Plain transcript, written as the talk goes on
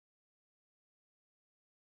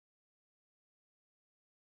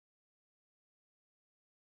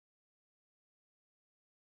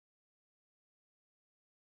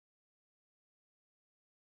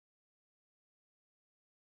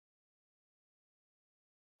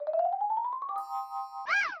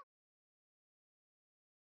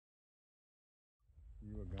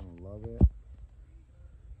gonna love it.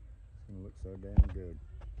 It's gonna look so damn good.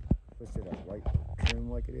 Especially that white trim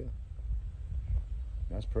like it is.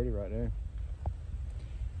 That's pretty right there.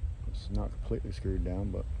 It's not completely screwed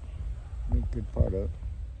down, but a good part of it.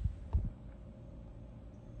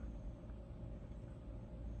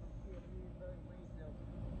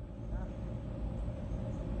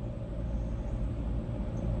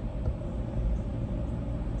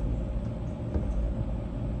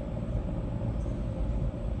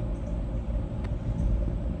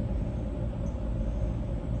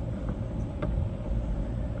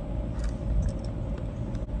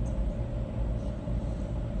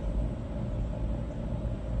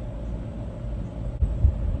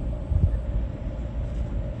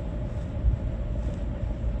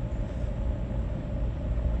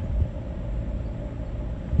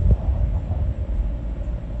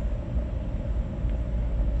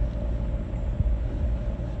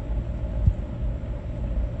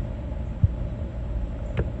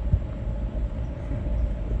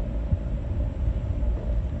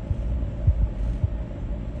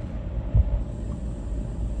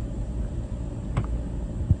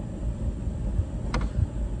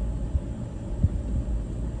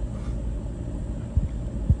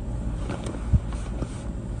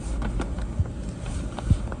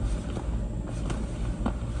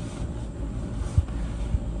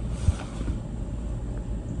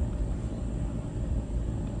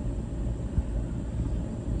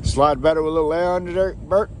 Slide better with a little air under there,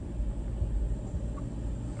 Bert?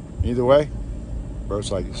 Either way?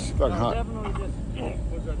 Bert's like, it's fucking hot. Definitely just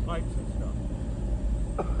with the pipes and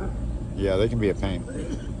stuff. Yeah, they can be a pain.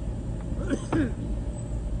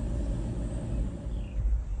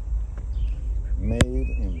 Made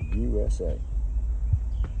in the USA.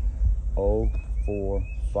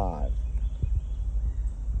 045.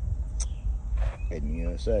 Made in the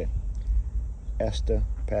USA. Esther,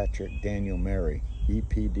 Patrick, Daniel, Mary.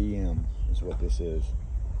 epdm is what this is.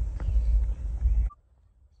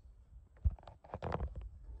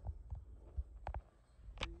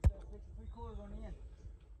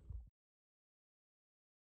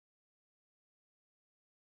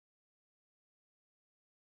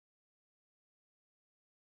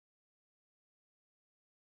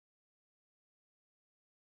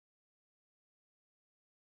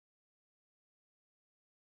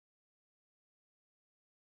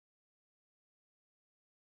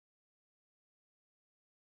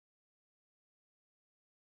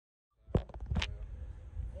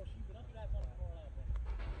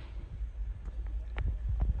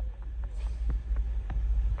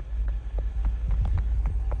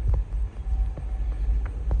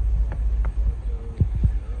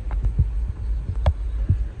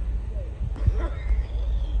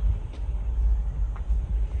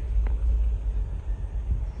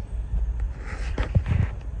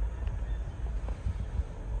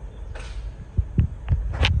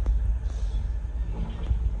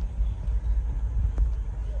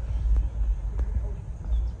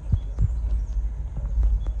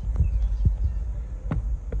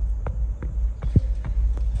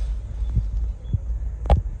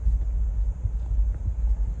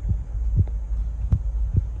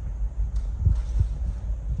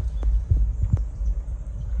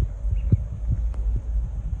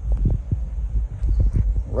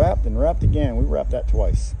 Wrapped and wrapped again. We wrapped that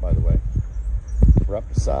twice, by the way.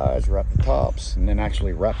 Wrapped the sides, wrapped the tops, and then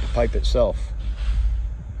actually wrapped the pipe itself.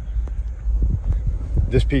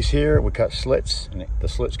 This piece here, we cut slits, and the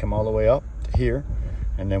slits come all the way up to here,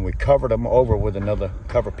 and then we covered them over with another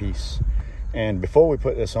cover piece. And before we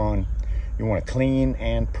put this on, you want to clean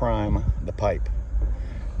and prime the pipe.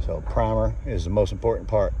 So primer is the most important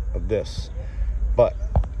part of this. But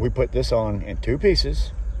we put this on in two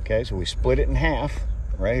pieces. Okay, so we split it in half.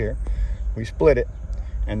 Right here, we split it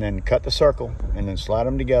and then cut the circle and then slide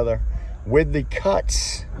them together with the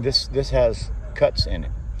cuts. This has cuts in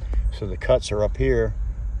it, so the cuts are up here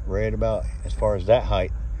right about as far as that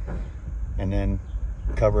height, and then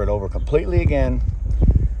cover it over completely again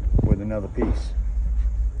with another piece.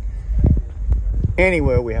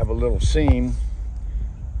 Anywhere we have a little seam,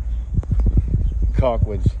 caulk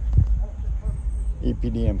with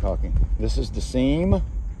epdm caulking. This is the seam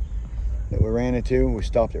that we ran into. We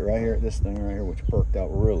stopped it right here at this thing right here, which worked out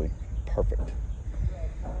really perfect.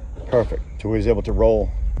 Perfect. So we was able to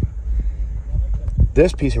roll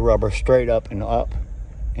this piece of rubber straight up and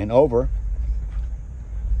over.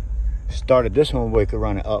 Started this one, we could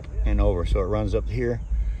run it up and over, so it runs up here.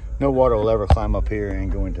 No water will ever climb up here and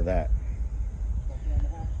go into that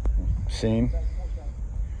seam.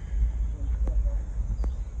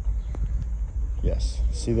 Yes,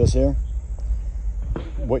 see this here?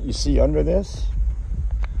 What you see under this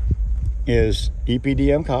is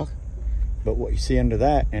EPDM caulk. But what you see under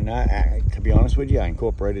that, and I to be honest with you, I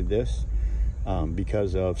incorporated this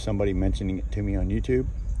because of somebody mentioning it to me on YouTube.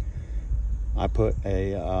 I put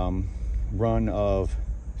a run of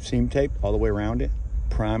seam tape all the way around it,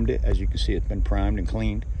 primed it. As you can see, it's been primed and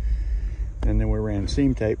cleaned. And then we ran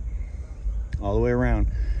seam tape all the way around,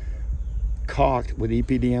 caulked with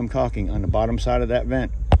EPDM caulking on the bottom side of that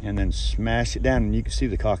vent, and then smashed it down, and you can see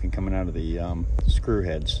the caulking coming out of the screw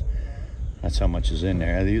heads. That's how much is in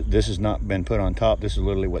there. This has not been put on top. This is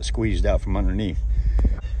literally what squeezed out from underneath.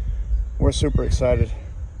 We're super excited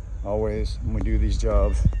always when we do these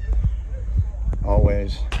jobs.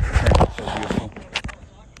 Always. It's so beautiful.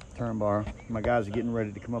 Turn bar. My guys are getting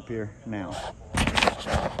ready to come up here now.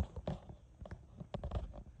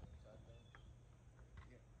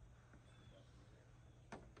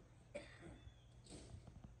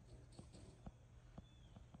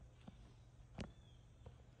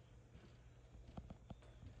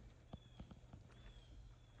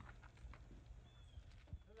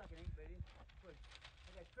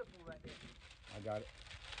 I got it.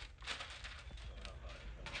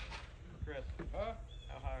 Chris, huh?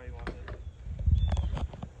 How high you want this?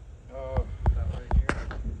 About right here.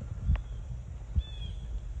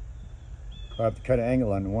 I have to cut an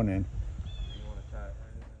angle on the one end. You want to tie it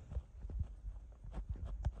right in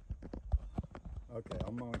there? Okay,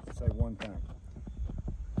 I'm going to say one thing.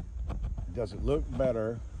 Does it look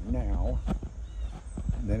better now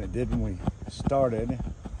than it did when we started?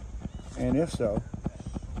 And if so,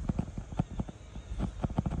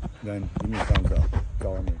 then give me a thumbs up. That's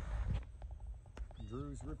all I need.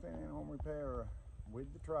 Drew's Roofing and Home Repair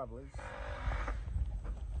with the Travelers.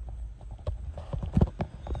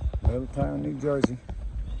 Middletown, New Jersey.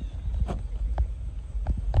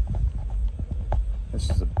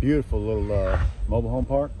 This is a beautiful little mobile home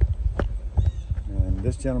park. And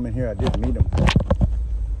this gentleman here, I did meet him.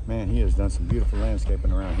 Man, he has done some beautiful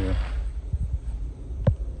landscaping around here.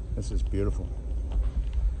 This is beautiful.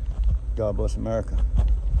 God bless America.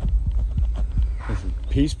 This is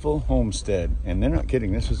Peaceful Homestead, and they're not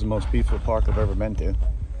kidding. This is the most peaceful park I've ever been to.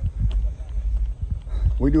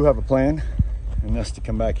 We do have a plan, and that's to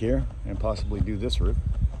come back here and possibly do this roof.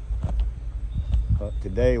 But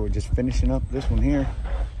today we're just finishing up this one here.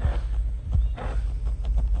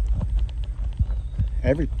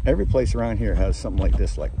 Every place around here has something like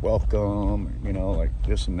this, like welcome, you know, like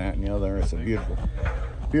this and that and the other. It's a beautiful,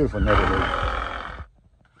 beautiful neighborhood.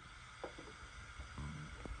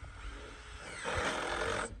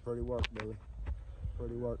 Pretty work, Billy.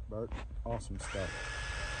 Pretty work, Bert. Awesome stuff.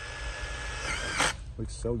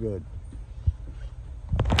 Looks so good.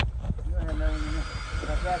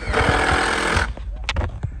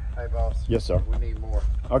 Hey, boss. Yes, sir. We need more.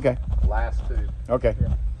 Okay. Last two. Okay.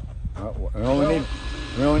 We only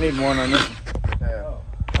need one on this. Yeah.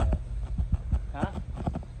 Huh?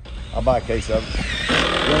 I'll buy a case of it.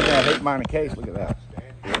 The only thing I hate buying a case. Look at that.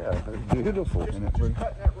 Yeah, they're beautiful. Isn't it pretty?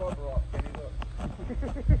 Cut that rubber off. Can you look?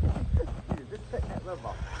 Just take that rubber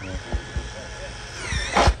off.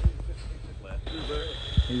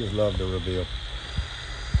 He just loved the reveal.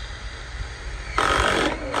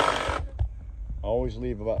 Always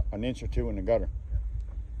leave about an inch or two in the gutter.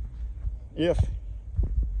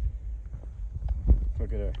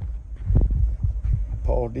 Look at that.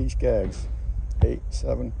 Paul D. Skaggs,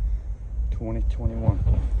 8/7/2021.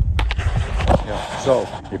 Yeah. So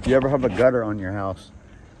if you ever have a gutter on your house,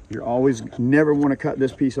 you always never want to cut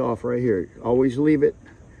this piece off right here. Always leave it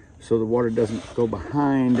so the water doesn't go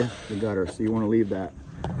behind the gutter. So you want to leave that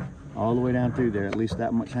all the way down through there, at least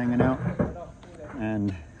that much hanging out,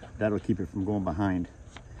 and that'll keep it from going behind.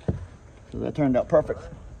 So that turned out perfect.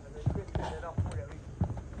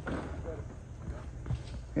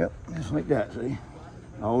 Yep, just like that, see?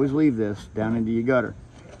 Always leave this down into your gutter.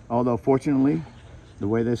 Although fortunately, the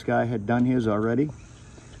way this guy had done his already,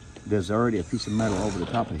 there's already a piece of metal over the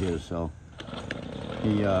top of his, so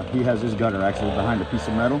he has his gutter actually behind a piece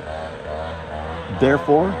of metal.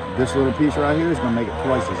 Therefore, this little piece right here is going to make it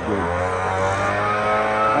twice as good.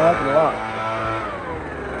 I like it a lot.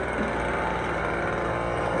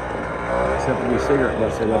 Except for these cigarette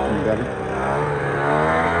butts they left in the gutter.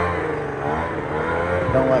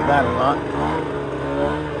 Don't like that a lot.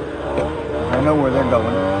 I know where they're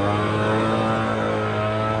going.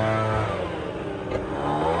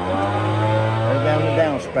 They're down the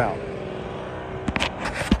downspout.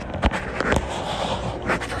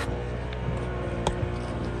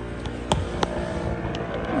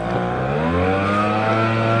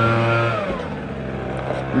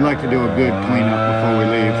 We like to do a good cleanup before we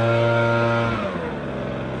leave.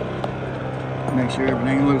 Make sure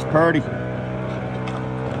everything looks pretty.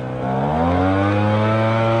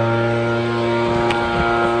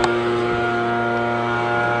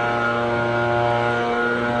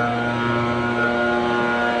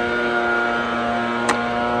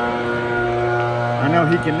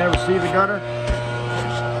 know he can never see the gutter.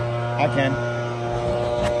 I can.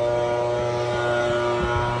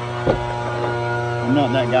 I'm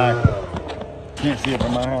not that guy. Can't see it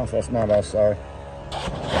from my house. That's not us, sorry.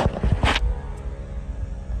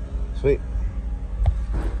 Sweet.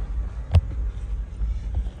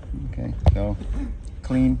 Okay, so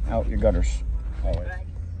clean out your gutters. Always.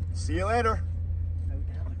 See you later.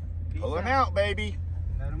 Pulling out, baby.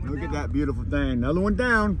 Look at that beautiful thing. Another one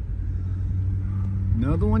down.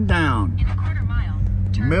 Another one down. In a quarter mile,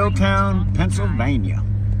 Middletown, Pennsylvania.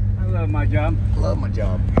 I love my job. Love my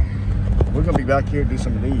job. We're gonna be back here to do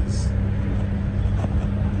some of these.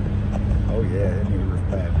 Oh yeah, that new roof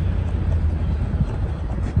bad.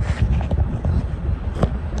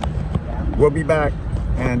 We'll be back,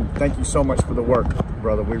 and thank you so much for the work,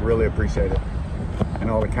 brother. We really appreciate it. And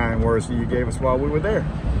all the kind words that you gave us while we were there.